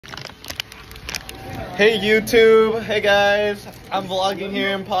Hey YouTube, hey guys, I'm vlogging here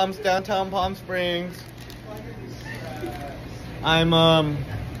in downtown Palm Springs. What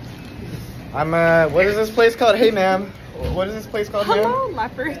is this place called? Hey ma'am, what is this place called, ma'am? Hello,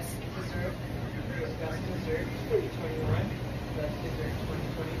 leopards.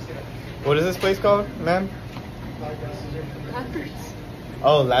 What is this place called, ma'am? Leopards.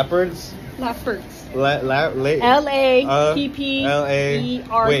 Oh, leopards? Leopards. L-A-P-P-E-R-T.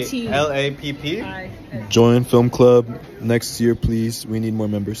 Wait, L-A-P-P? Join film club next year, please. We need more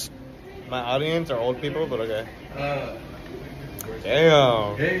members. My audience are old people, but okay.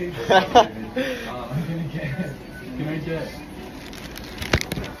 Damn. Hey. Can I get?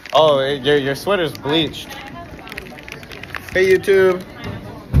 Oh, your sweater's bleached. Hey YouTube.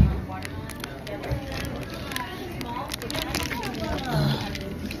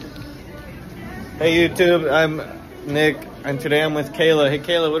 Hey YouTube, I'm Nick, and today I'm with Kayla. Hey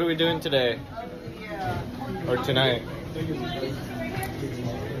Kayla, what are we doing today? Or tonight?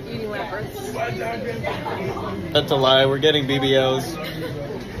 Eating leopards. That's a lie, we're getting BBLs.